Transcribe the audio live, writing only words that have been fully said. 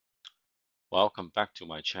Welcome back to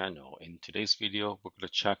my channel. In today's video, we're going to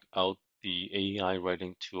check out the AI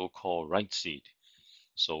writing tool called Writeseed.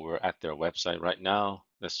 So we're at their website right now.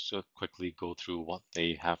 Let's just quickly go through what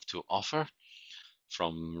they have to offer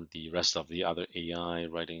from the rest of the other AI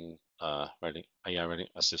writing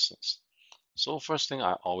assistants. So first thing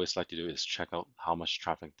I always like to do is check out how much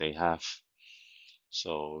traffic they have.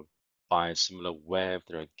 So by SimilarWeb,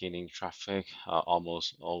 they're gaining traffic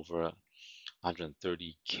almost over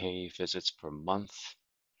 130K visits per month.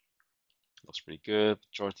 Looks pretty good.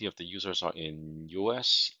 Majority of the users are in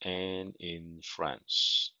US and in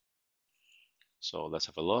France. So let's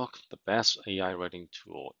have a look. The best AI writing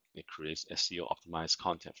tool. It creates SEO optimized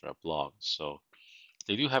content for a blog. So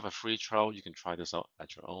they do have a free trial. You can try this out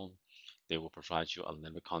at your own. They will provide you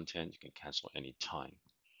unlimited content. You can cancel anytime.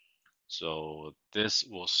 So this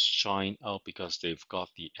will shine out because they've got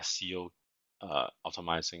the SEO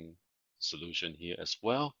optimizing solution here as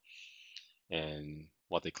well. And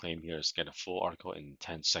what they claim here is get a full article in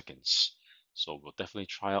 10 seconds. So we'll definitely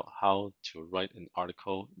try out how to write an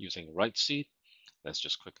article using Writeseed. Let's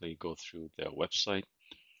just quickly go through their website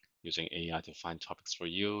using AI to find topics for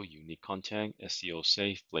you, unique content, SEO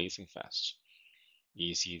safe, blazing fast,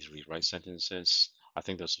 easy to rewrite sentences. I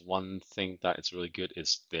think there's one thing that is really good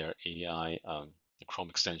is their AI, the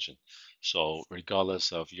Chrome extension. So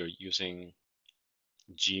regardless of you're using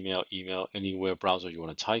Gmail, email, anywhere browser you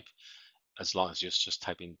want to type, as long as you just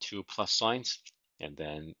type in two plus signs, and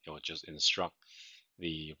then it will just instruct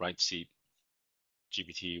the Writeseed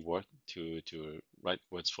GPT word to write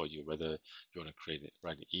words for you, whether you want to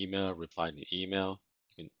write an email, reply in an email.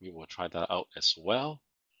 We will try that out as well.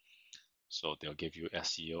 So they'll give you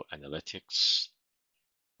SEO analytics,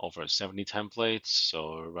 over 70 templates.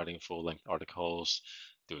 So writing full-length articles,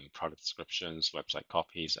 doing product descriptions, website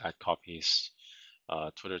copies, ad copies,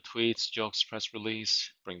 Twitter tweets, jokes, press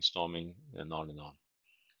release, brainstorming, and on and on.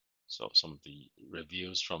 So some of the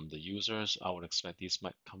reviews from the users, I would expect these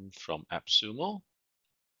might come from AppSumo.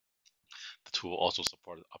 The tool also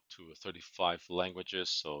supported up to 35 languages,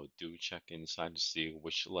 so do check inside to see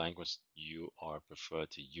which language you are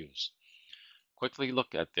preferred to use. Quickly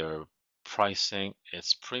look at their pricing.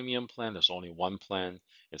 It's premium plan. There's only one plan.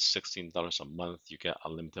 It's $16 a month. You get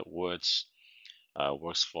unlimited words.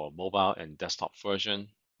 Works for mobile and desktop version.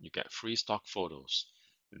 You get free stock photos.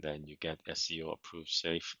 And then you get SEO approved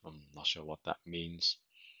safe. I'm not sure what that means.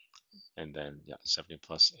 And then, yeah, 70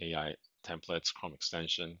 plus AI templates, Chrome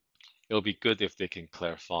extension. It'll be good if they can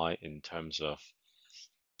clarify in terms of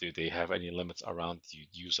do they have any limits around the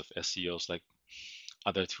use of SEOs like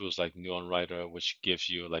other tools like Neon Writer, which gives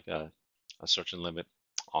you like a certain limit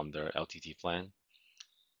on their LTT plan.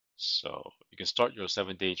 So you can start your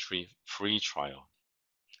 7-day free trial.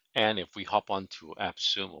 And if we hop on to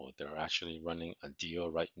AppSumo, they're actually running a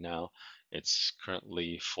deal right now. It's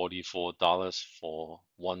currently $44 for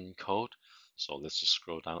one code. So let's just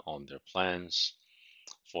scroll down on their plans.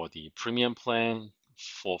 For the premium plan,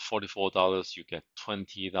 for $44, you get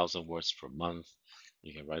 20,000 words per month.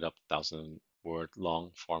 You can write up 1,000-word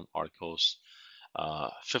long form articles,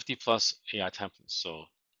 50 plus AI templates. So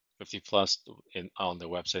 50 plus on their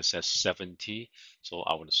website says 70. So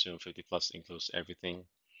I would assume 50 plus includes everything.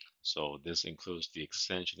 So this includes the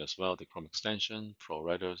extension as well, the Chrome extension, Pro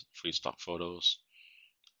Writers, free stock photos.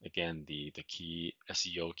 Again, the key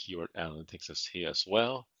SEO keyword analytics is here as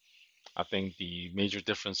well. I think the major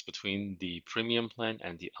difference between the premium plan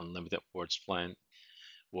and the unlimited words plan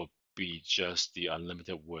will be just the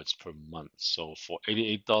unlimited words per month. So for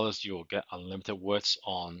 $88, you will get unlimited words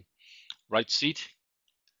on Writeseed.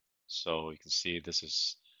 So you can see this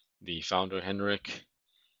is the founder, Henrik.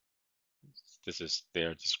 This is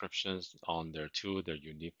their descriptions on their tool, their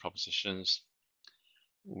unique propositions.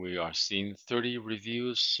 We are seeing 30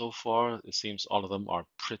 reviews so far. It seems all of them are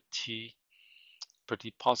pretty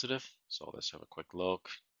positive. So let's have a quick look.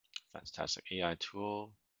 Fantastic AI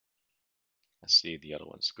tool. Let's see the other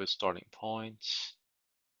ones. Good starting point.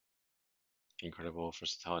 Incredible,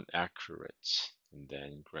 versatile, and accurate. And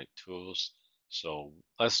then great tools. So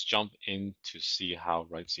let's jump in to see how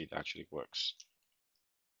Writeseed actually works.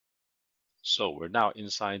 So we're now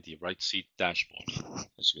inside the Writeseed dashboard.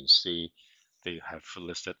 As you can see, they have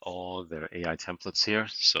listed all their AI templates here.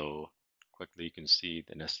 So quickly you can see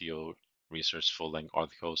an SEO research full-length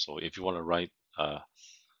article. So if you want to write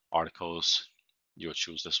articles, you'll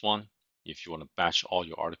choose this one. If you want to batch all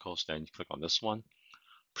your articles, then you click on this one.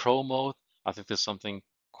 Pro mode, I think there's something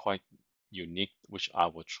quite unique, which I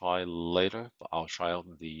will try later, but I'll try out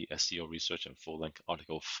the SEO research and full-length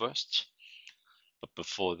article first. But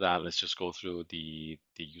before that, let's just go through the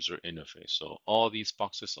user interface. So all these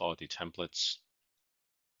boxes are the templates.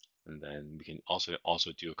 And then we can also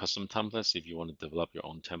do custom templates. If you want to develop your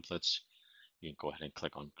own templates, you can go ahead and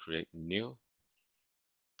click on create new,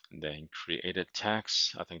 and then created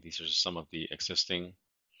tags. I think these are some of the existing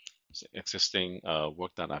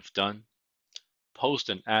work that I've done. Post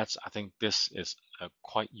and ads, I think this is a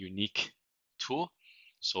quite unique tool.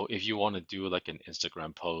 So if you want to do like an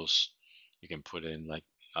Instagram post, you can put in like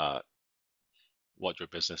uh, what your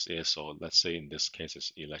business is. So let's say in this case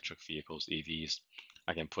it's electric vehicles, EVs.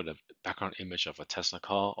 I can put a background image of a Tesla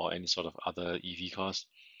car or any sort of other EV cars.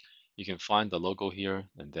 You can find the logo here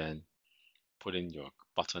and then put in your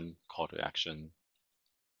button call to action.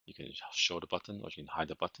 You can show the button or you can hide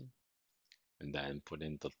the button and then put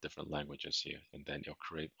in the different languages here. And then it'll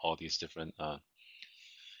create all these different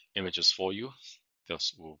images for you.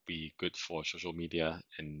 This will be good for social media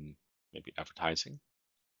and maybe advertising.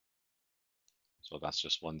 So that's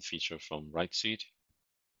just one feature from Writeseed.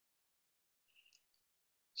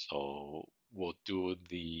 So we'll do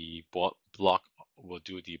the blog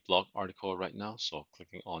article right now. So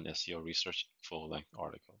clicking on SEO research full length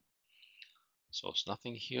article. So it's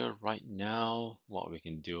nothing here right now. What we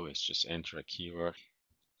can do is just enter a keyword,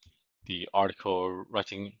 the article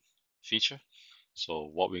writing feature. So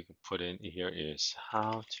what we can put in here is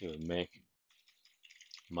how to make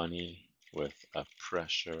money with a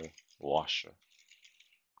pressure washer.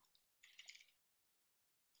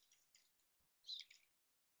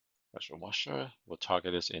 Pressure washer. We'll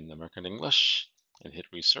target this in American English and hit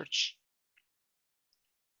research.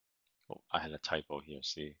 Oh, I had a typo here.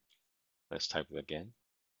 See, let's type it again.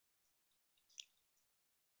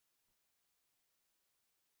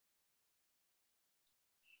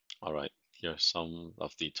 All right, here's some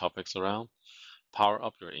of the topics around. Power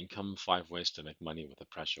up your income, 5 ways to make money with a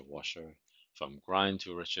pressure washer. From grind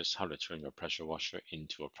to riches, how to turn your pressure washer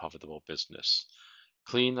into a profitable business.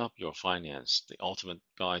 Clean up your finance, the ultimate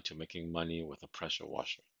guide to making money with a pressure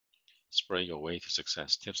washer. Spray your way to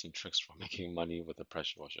success, tips and tricks for making money with a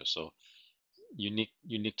pressure washer. So unique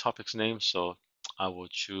topics names. So I will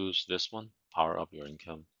choose this one, power up your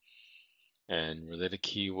income. And related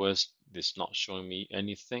keywords, it's not showing me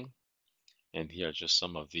anything. And here are just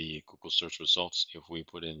some of the Google search results. If we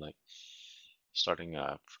put in like starting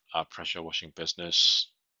a pressure washing business.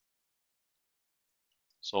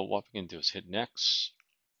 So what we can do is hit next.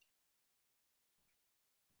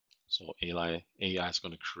 So AI is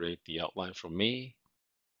going to create the outline for me.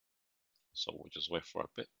 So we'll just wait for a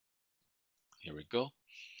bit. Here we go.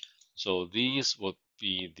 So these would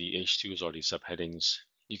be the H2s or the subheadings.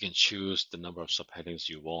 You can choose the number of subheadings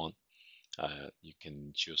you want. You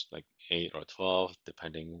can choose like 8 or 12,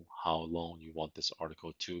 depending how long you want this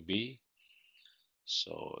article to be.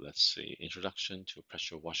 So let's see, introduction to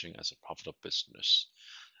pressure washing as a profitable business.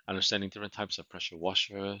 Understanding different types of pressure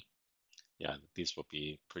washer. Yeah, these will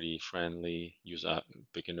be pretty friendly, user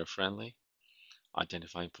beginner friendly.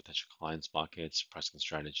 Identifying potential clients, markets, pricing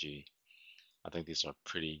strategy. I think these are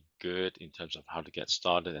pretty good in terms of how to get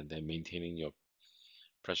started and then maintaining your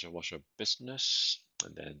pressure washer business.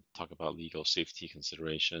 And then talk about legal safety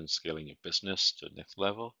considerations, scaling your business to the next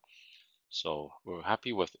level. So we're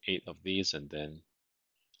happy with 8 of these, and then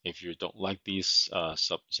if you don't like these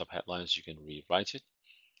sub headlines, you can rewrite it.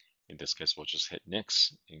 In this case, we'll just hit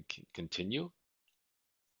next and continue.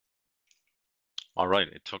 All right,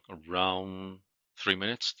 it took around 3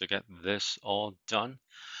 minutes to get this all done.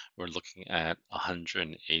 We're looking at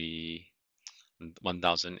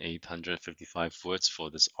 1,855 words for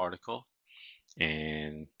this article.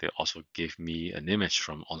 And they also gave me an image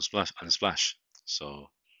from Unsplash. So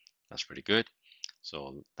that's pretty good.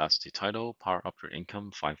 So that's the title, Power Up Your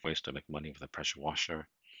Income, 5 Ways to Make Money with a Pressure Washer.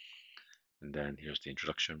 And then here's the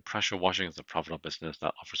introduction. Pressure washing is a profitable business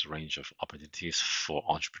that offers a range of opportunities for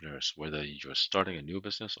entrepreneurs, whether you're starting a new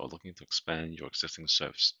business or looking to expand your existing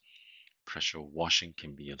service. Pressure washing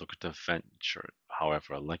can be a lucrative venture.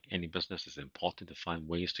 However, like any business, it's important to find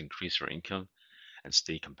ways to increase your income and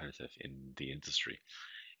stay competitive in the industry.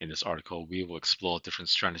 In this article, we will explore different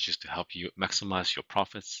strategies to help you maximize your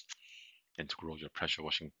profits and to grow your pressure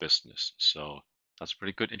washing business. So that's a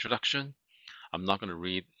pretty good introduction. I'm not going to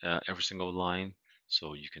read every single line,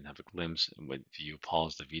 so you can have a glimpse when you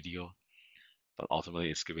pause the video. But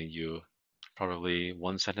ultimately, it's giving you probably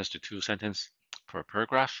 1 sentence to 2 sentences per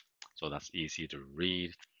paragraph, so that's easy to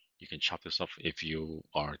read. You can chop this up if you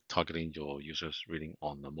are targeting your users reading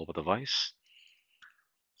on a mobile device.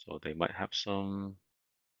 So they might have some,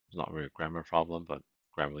 not really a grammar problem, but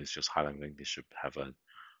Grammarly is just highlighting they should have a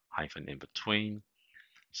hyphen in between.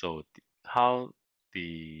 So how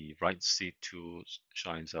the Writeseed tool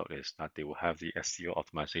shines out is that they will have the SEO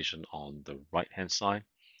optimization on the right-hand side.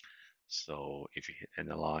 So if you hit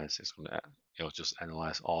analyze, it'll just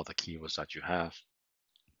analyze all the keywords that you have.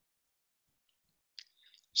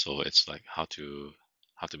 So it's like how to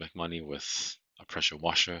make money with a pressure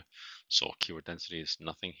washer. So keyword density is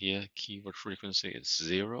nothing here. Keyword frequency is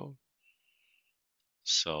 0.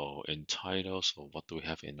 So in title, so what do we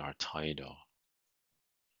have in our title?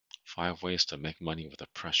 5 ways to make money with a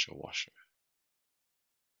pressure washer.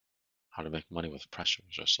 How to make money with pressure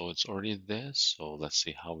washer. So it's already there. So let's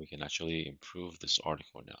see how we can actually improve this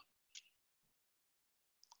article now.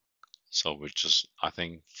 So we're just, I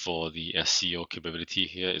think for the SEO capability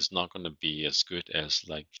here, it's not going to be as good as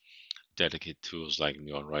like dedicated tools like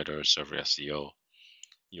Neon Writer, Server SEO.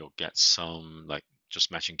 You'll get some like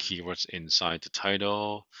just matching keywords inside the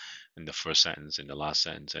title, in the first sentence, in the last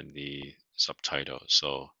sentence, and the subtitle.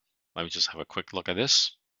 So let me just have a quick look at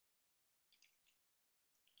this.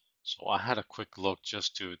 So I had a quick look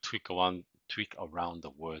just to tweak around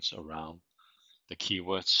the words around the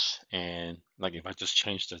keywords, and like if I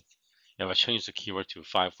change the keyword to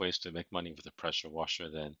 5 ways to make money with a pressure washer,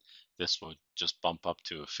 then this will just bump up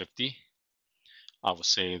to 50. I would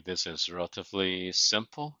say this is relatively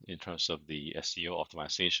simple in terms of the SEO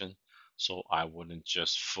optimization, so I wouldn't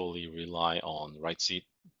just fully rely on Writeseed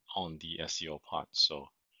on the SEO part. So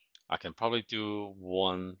I can probably do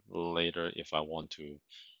one later if I want to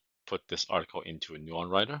put this article into a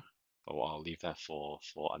Nuon Writer, but I'll leave that for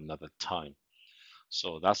another time.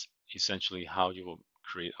 So that's essentially how you will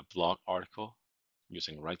create a blog article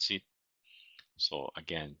using Writeseed. So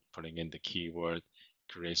again, putting in the keyword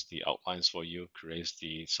creates the outlines for you, creates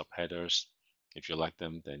the subheaders. If you like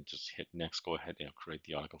them, then just hit next, go ahead and create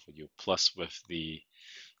the article for you, plus with the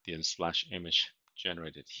splash image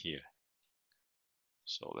generated here.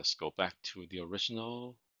 So let's go back to the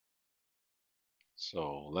original.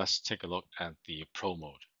 So let's take a look at the pro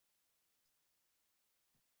mode.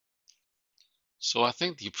 So I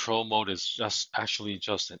think the pro mode is just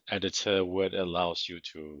an editor where it allows you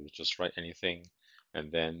to just write anything,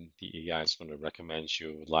 and then the AI is going to recommend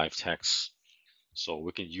you live text. So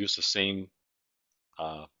we can use the same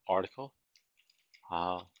article,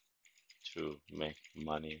 how to make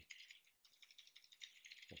money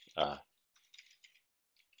with a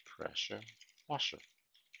pressure washer,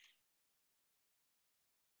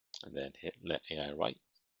 and then hit let AI write.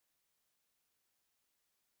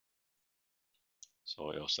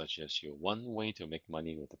 So it'll suggest you one way to make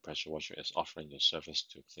money with the pressure washer is offering your service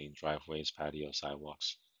to clean driveways, patios,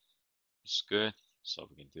 sidewalks. It's good. So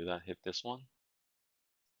we can do that. Hit this one.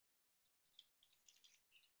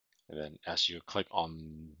 And then as you click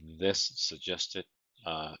on this suggested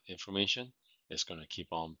information, it's going to keep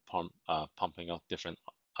on pumping out different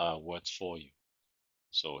words for you.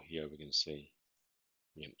 So here we can see,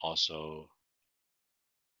 you can also,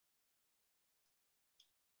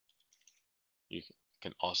 you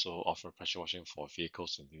can also offer pressure washing for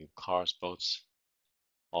vehicles, including cars, boats,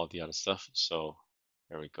 all the other stuff. So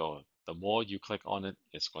there we go. The more you click on it,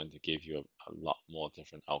 it's going to give you a lot more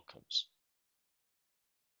different outcomes.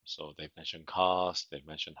 So they've mentioned cars, they've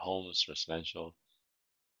mentioned homes, residential.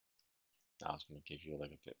 Now it's going to give you like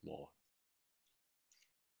a bit more.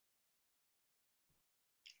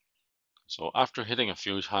 So after hitting a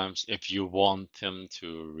few times, if you want them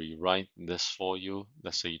to rewrite this for you,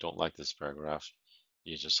 let's say you don't like this paragraph,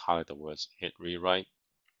 you just highlight the words, hit rewrite,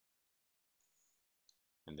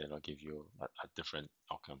 and then it'll give you a different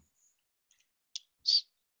outcome.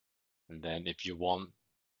 And then if you want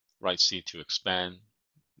Writeseed to expand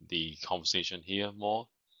the conversation here more,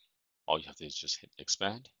 all you have to do is just hit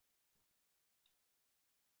expand.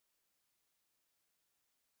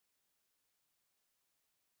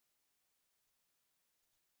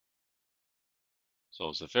 So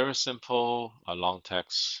it's a very simple long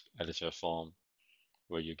text editor form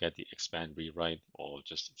where you get the expand rewrite or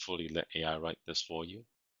just fully let AI write this for you.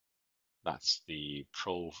 That's the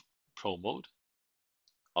pro mode.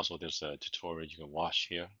 Also, there's a tutorial you can watch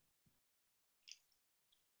here.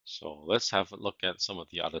 So let's have a look at some of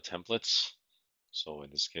the other templates. So in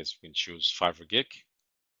this case, we can choose Fiverr Gig.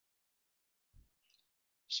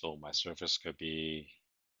 So my service could be,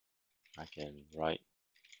 I can write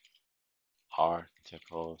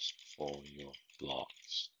articles for your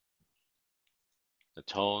blogs. The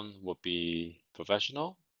tone would be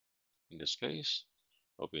professional. In this case,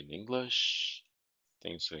 it will be in English.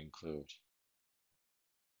 Things to include: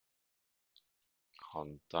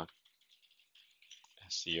 conduct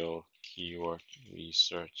SEO, keyword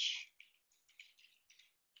research,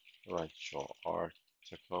 write your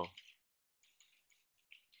article,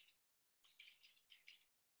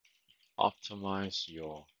 optimize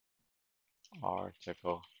your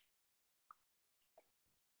article,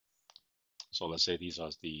 So let's say these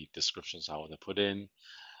are the descriptions I want to put in.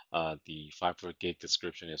 The 5 per gig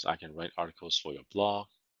description is I can write articles for your blog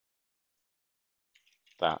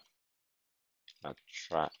that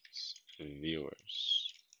attracts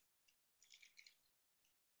viewers.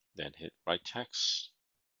 Then hit write text.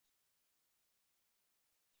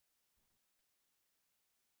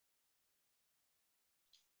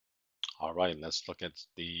 All right, let's look at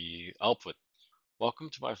the output.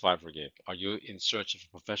 Welcome to my Fiverr gig. Are you in search of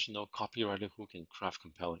a professional copywriter who can craft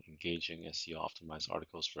compelling, engaging, SEO optimized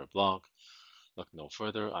articles for a blog? Look no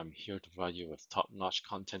further. I'm here to provide you with top-notch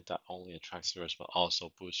content that only attracts viewers but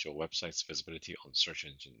also boosts your website's visibility on search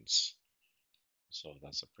engines. So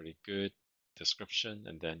that's a pretty good description,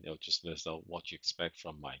 and then it'll just list out what you expect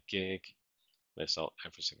from my gig, list out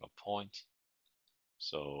every single point.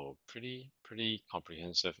 So pretty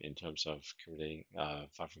comprehensive in terms of creating a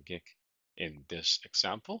Fiverr gig in this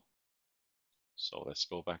example. So let's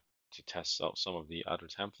go back to test out some of the other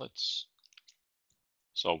templates.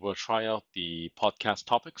 So we'll try out the podcast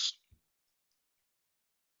topics.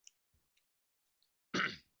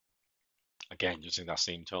 Again, using that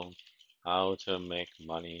same tone. How to make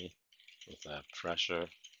money with a pressure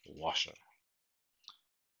washer.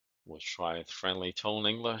 We'll try friendly tone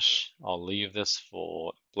English. I'll leave this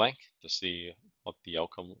for blank to see what the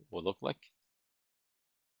outcome will look like.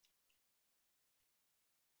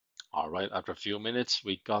 All right, after a few minutes,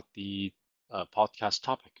 we got the podcast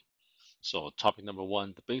topic. So, topic number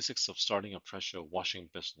 1, the basics of starting a pressure washing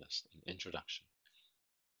business, an introduction.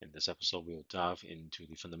 In this episode, we'll dive into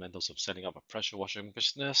the fundamentals of setting up a pressure washing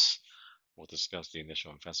business. We'll discuss the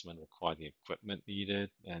initial investment required, the equipment needed,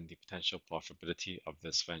 and the potential profitability of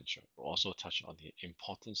this venture. We'll also touch on the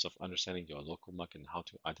importance of understanding your local market and how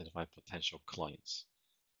to identify potential clients.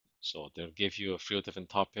 So they'll give you a few different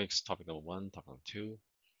topics. Topic number 1, topic number 2.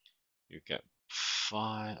 You get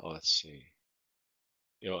 5, or let's see.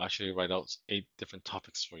 It'll actually write out 8 different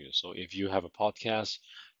topics for you. So if you have a podcast,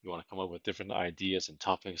 you want to come up with different ideas and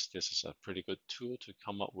topics, this is a pretty good tool to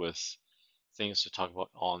come up with things to talk about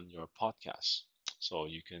on your podcast. So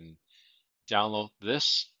you can download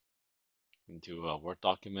this into a Word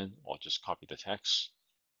document or just copy the text.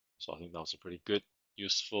 So I think that was a pretty good,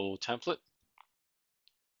 useful template.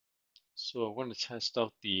 So we're going to test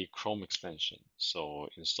out the Chrome extension. So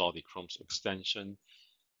install the Chrome extension.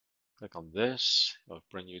 Click on this. It'll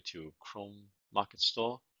bring you to Chrome Market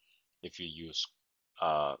Store. If you use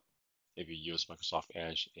Microsoft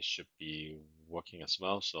Edge, it should be working as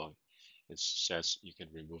well. So it says you can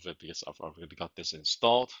remove it because I've already got this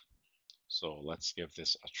installed. So let's give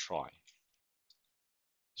this a try.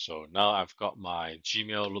 So now I've got my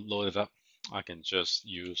Gmail loaded up. I can just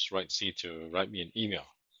use Writeseed to write me an email.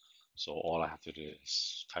 So all I have to do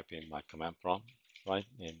is type in my command prompt, write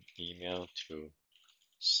an email to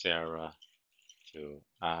Sarah to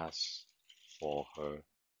ask for her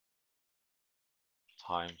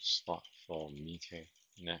time slot for meeting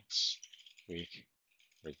next week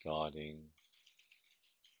regarding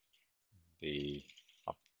the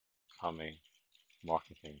upcoming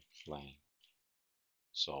marketing plan.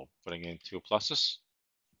 So putting in 2 pluses,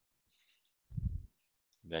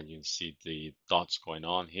 then you can see the dots going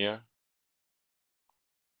on here,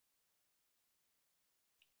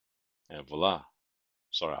 and voila.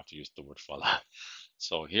 Sorry, I have to use the word voila.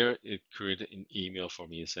 So here it created an email for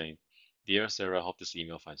me saying, Dear Sarah, I hope this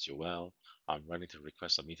email finds you well. I'm ready to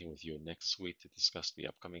request a meeting with you next week to discuss the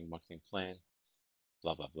upcoming marketing plan,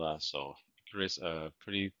 blah, blah, blah. So it creates a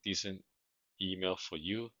pretty decent email for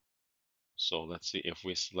you. So let's see if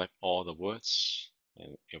we select all the words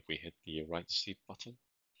and if we hit the Writeseed button.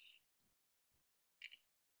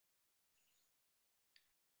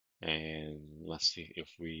 And let's see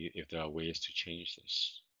if there are ways to change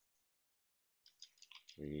this.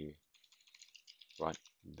 We write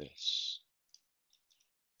this.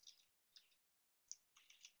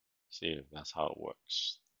 See if that's how it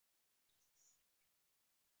works.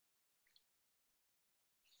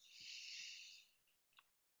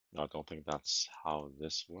 No, I don't think that's how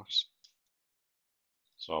this works.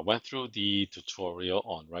 So I went through the tutorial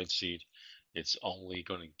on Writeseed. It's only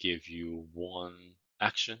going to give you one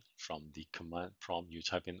action from the command prompt you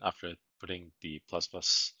type in after putting the plus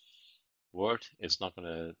plus word. It's not going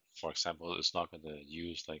to, for example, it's not going to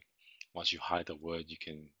use like once you hide the word, you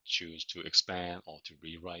can choose to expand or to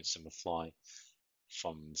rewrite, simplify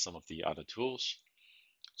from some of the other tools.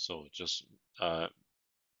 So just have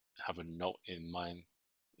a note in mind.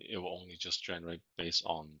 It will only just generate based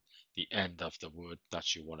on the end of the word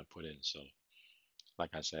that you want to put in. So like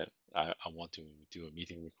I said, I want to do a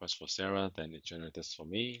meeting request for Sarah, then it generates this for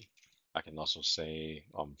me. I can also say,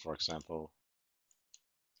 for example,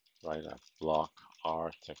 write a blog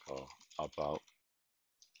article about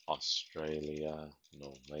Australia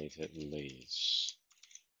novated leaves.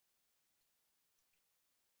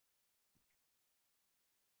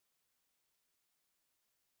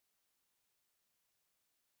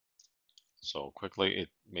 So quickly, it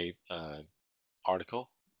made an article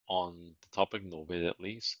on the topic novated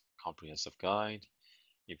lease, comprehensive guide.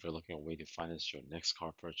 If you're looking at a way to finance your next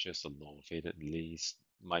car purchase, a novated lease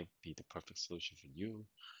might be the perfect solution for you.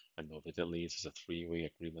 A novated lease is a three-way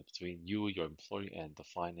agreement between you, your employer, and the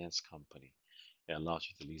finance company. It allows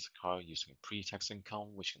you to lease a car using a pre-tax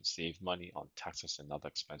income, which can save money on taxes and other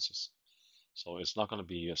expenses. So it's not going to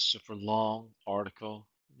be a super long article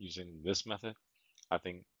using this method. I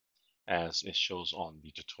think as it shows on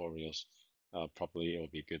the tutorials. Probably it will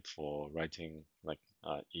be good for writing like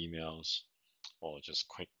emails or just a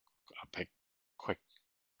quick,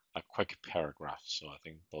 a quick paragraph. So I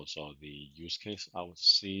think those are the use case I would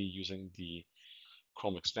see using the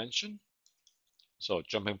Chrome extension. So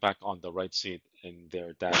jumping back on the Writeseed in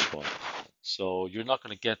their dashboard. So you're not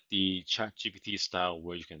going to get the ChatGPT style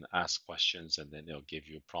where you can ask questions and then it'll give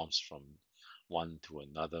you prompts from one to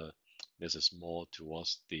another. This is more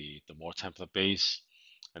towards the more template based.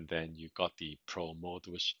 And then you got the pro mode,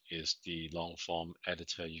 which is the long form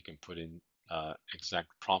editor. You can put in exact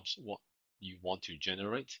prompts what you want to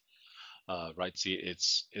generate. Right, see,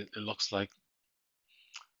 it looks like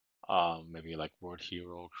maybe like Word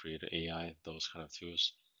Hero, Creator AI, those kind of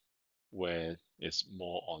tools, where it's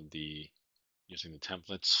more on the using the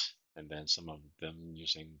templates and then some of them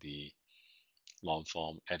using the long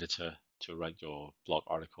form editor to write your blog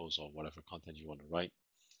articles or whatever content you want to write.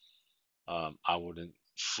 I wouldn't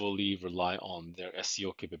fully rely on their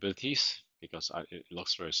SEO capabilities because it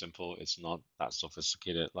looks very simple. It's not that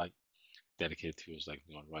sophisticated like dedicated tools like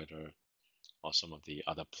Writer or some of the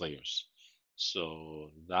other players.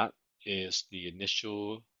 So that is the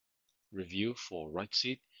initial review for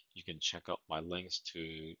Writeseed. You can check out my links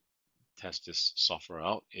to test this software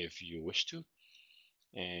out if you wish to.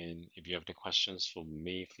 And if you have any questions for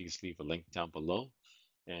me, please leave a link down below,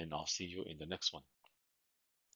 and I'll see you in the next one.